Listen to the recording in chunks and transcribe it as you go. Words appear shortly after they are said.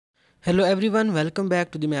Hello everyone, welcome back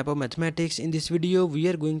to the map of mathematics. In this video we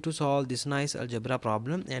are going to solve this nice algebra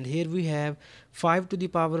problem, and here we have 5 to the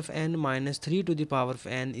power of n minus 3 to the power of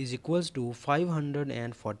n is equals to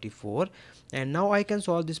 544. And now I can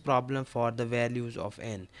solve this problem for the values of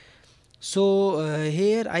n. So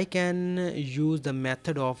here I can use the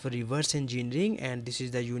method of reverse engineering, and this is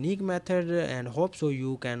the unique method, and hope so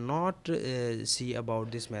you cannot see about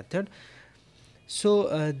this method.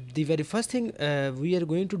 So the very first thing we are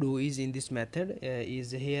going to do is in this method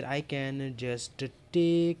is here I can just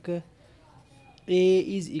take a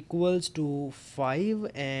is equals to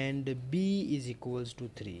 5 and b is equals to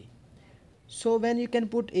 3. So when you can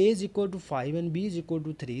put a is equal to 5 and b is equal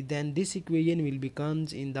to 3, then this equation will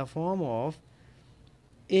becomes in the form of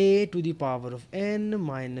a to the power of n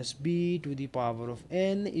minus b to the power of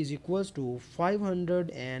n is equals to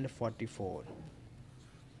 544,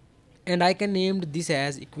 and I can name this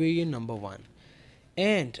as equation number 1.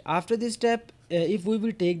 And after this step, if we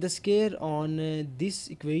will take the square on this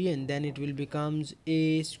equation, then it will becomes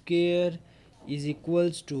a square is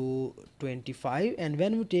equals to 25, and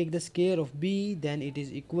when we take the square of b, then it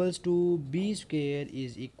is equals to b square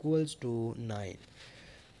is equals to 9.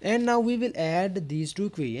 And now we will add these two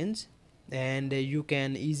equations, and you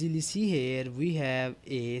can easily see here we have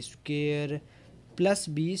a square plus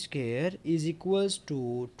b square is equals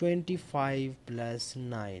to 25 plus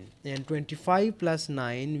 9, and 25 plus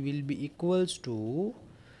 9 will be equals to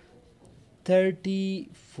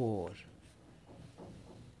 34.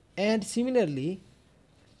 And similarly,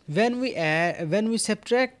 when we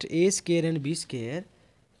subtract a square and b square,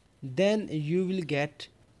 then you will get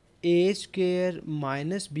a square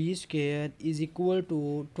minus b square is equal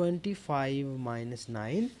to 25 minus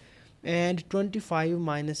 9, and 25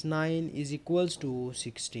 minus 9 is equals to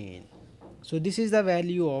 16. So this is the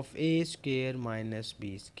value of a square minus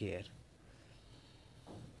b square.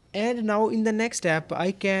 And now in the next step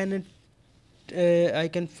I can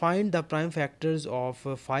find the prime factors of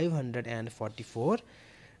 544.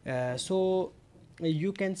 So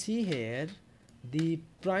you can see here the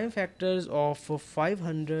prime factors of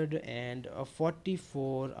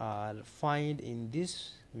 544 are find in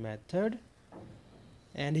this method.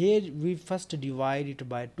 And here we first divide it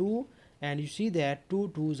by 2, and you see that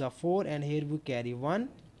 2 2s are 4, and here we carry 1,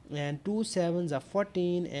 and 2 7s are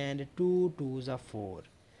 14, and 2 2s are 4.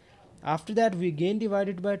 After that we again divide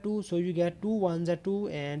it by 2, so you get 2 1s are 2,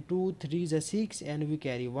 and 2 3s are 6, and we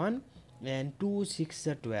carry 1, and 2 6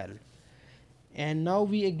 are 12. And now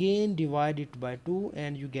we again divide it by 2,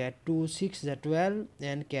 and you get 2 6 are 12,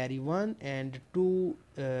 and carry 1, and 2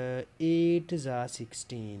 8s are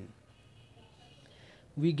 16.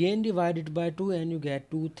 We again divide it by 2, and you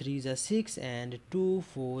get 2 3s are 6, and 2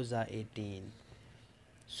 4s are 18.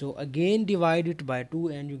 So again divide it by 2,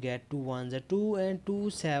 and you get 2 1s are 2, and 2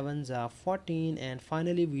 7s are 14, and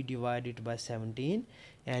finally we divide it by 17,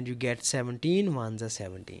 and you get 17 1s are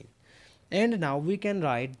 17. And now we can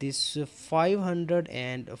write this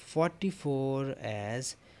 544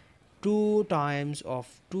 as 2 times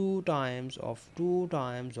of 2 times of 2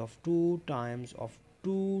 times of 2 times of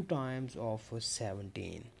 2 times of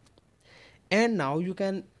 17. And now you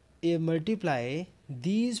can multiply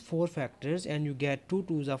these four factors, and you get 2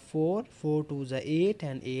 2s are 4, 4 2s are 8,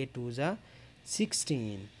 and 8 2s are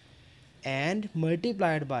 16. And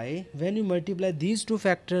multiplied by, when you multiply these two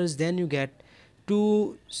factors, then you get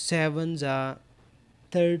 2 7s are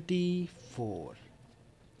 34.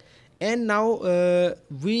 And now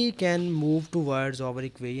we can move towards our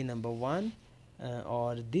equation number 1,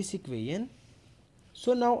 or this equation.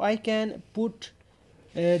 So now I can put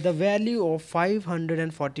the value of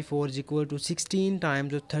 544 is equal to 16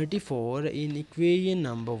 times of 34 in equation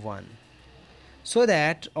number 1, so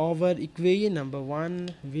that our equation number 1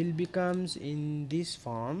 will becomes in this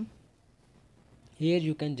form. Here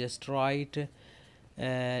you can just write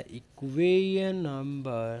equation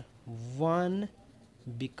number 1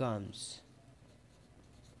 becomes,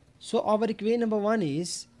 so our equation number 1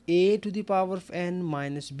 is a to the power of n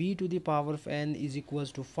minus b to the power of n is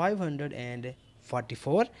equals to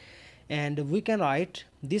 544, and we can write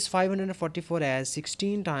this 544 as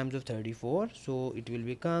 16 times of 34, so it will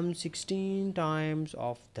become 16 times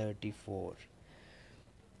of 34.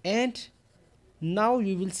 And now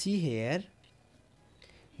you will see here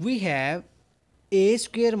we have a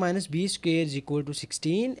square minus b square is equal to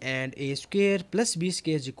 16, and a square plus b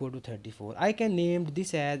square is equal to 34. I can name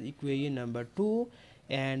this as equation number 2,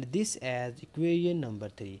 and this as equation number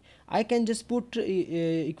 3. I can just put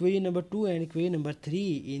equation number 2 and equation number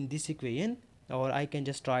 3 in this equation, or I can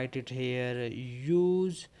just write it here,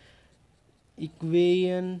 use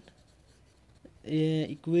equation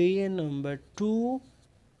number 2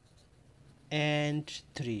 and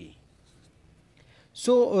 3.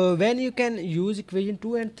 So when you can use equation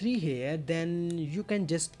 2 and 3 here, then you can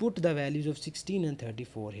just put the values of 16 and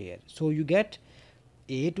 34 here. So you get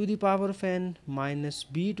a to the power of n minus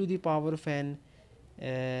b to the power of n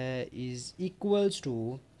is equals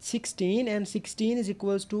to 16, and 16 is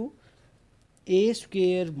equals to a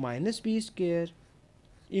square minus b square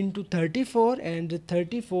into 34, and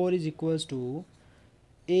 34 is equals to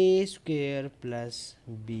a square plus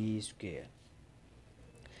b square.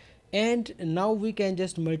 And now we can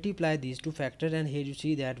just multiply these two factors, and here you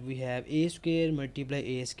see that we have a square multiply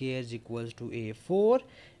a square is equals to a4,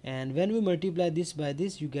 and when we multiply this by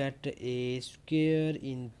this, you get a square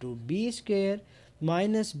into b square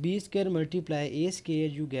minus b square multiply a square,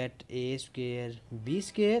 you get a square b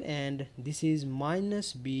square, and this is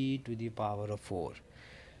minus b to the power of 4.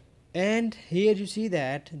 And here you see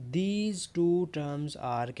that these two terms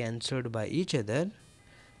are cancelled by each other,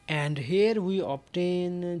 and here we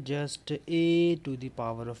obtain just a to the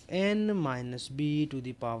power of n minus b to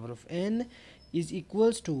the power of n is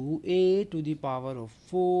equals to a to the power of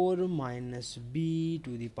 4 minus b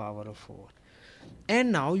to the power of 4.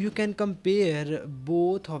 And now you can compare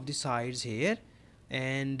both of the sides here,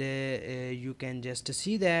 and you can just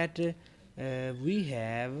see that we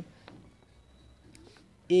have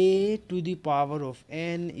a to the power of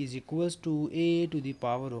n is equals to a to the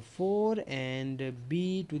power of 4, and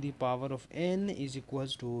b to the power of n is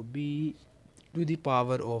equals to b to the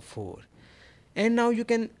power of 4. And now you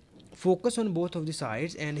can focus on both of the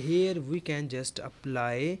sides, and here we can just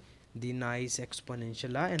apply the nice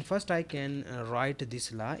exponential law. And first I can write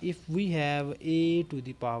this law. If we have a to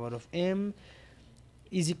the power of m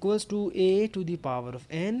is equals to a to the power of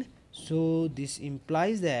n, so this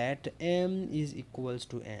implies that m is equals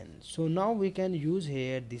to n. So now we can use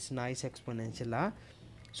here this nice exponential law,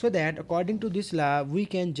 so that according to this law we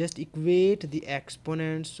can just equate the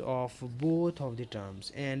exponents of both of the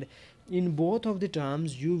terms, and in both of the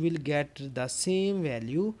terms you will get the same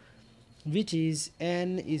value, which is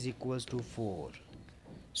n is equals to 4.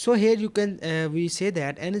 So here you can we say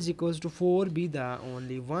that n is equals to 4 be the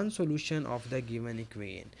only one solution of the given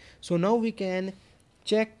equation. So now we can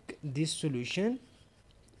check this solution.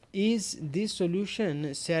 Is this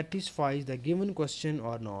solution satisfies the given question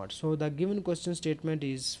or not? So the given question statement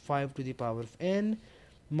is 5 to the power of n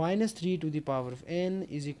minus 3 to the power of n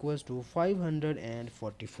is equals to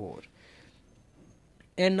 544.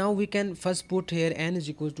 And now we can first put here n is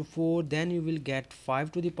equals to 4, then you will get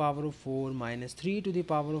 5 to the power of 4 minus 3 to the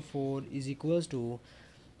power of 4 is equals to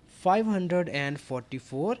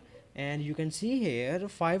 544. And you can see here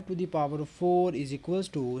 5 to the power of 4 is equals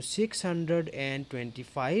to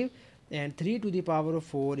 625, and 3 to the power of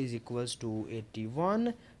 4 is equals to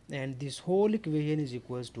 81, and this whole equation is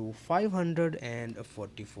equals to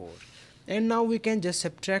 544. And now we can just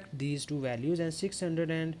subtract these two values, and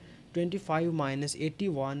 625 minus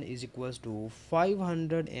 81 is equals to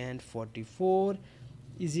 544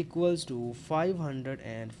 is equals to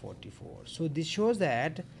 544. So this shows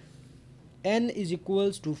that n is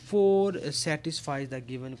equals to 4 satisfies the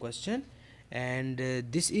given question, and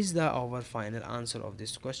this is the our final answer of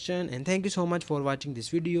this question. And thank you so much for watching this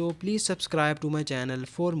video. Please subscribe to my channel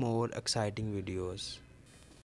for more exciting videos.